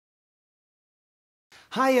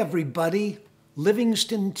Hi, everybody.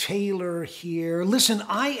 Livingston Taylor here. Listen,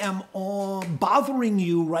 I am bothering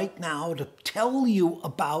you right now to tell you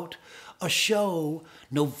about a show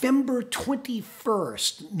November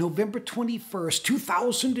 21st,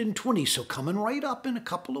 2020. So coming right up in a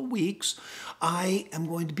couple of weeks, I am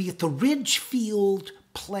going to be at the Ridgefield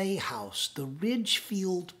Playhouse,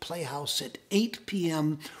 at 8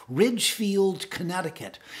 p.m., Ridgefield,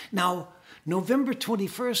 Connecticut. Now, November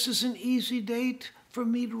 21st is an easy date for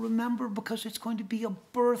me to remember because it's going to be a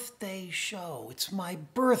birthday show. It's my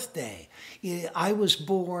birthday. I was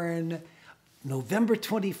born November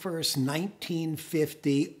 21st,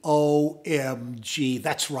 1950. OMG.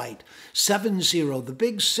 That's right. 70, the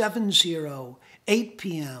big 70, 8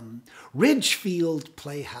 p.m., Ridgefield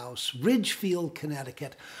Playhouse, Ridgefield,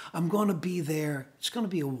 Connecticut. I'm going to be there. It's going to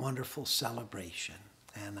be a wonderful celebration,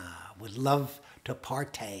 and I would love to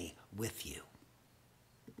partay with you.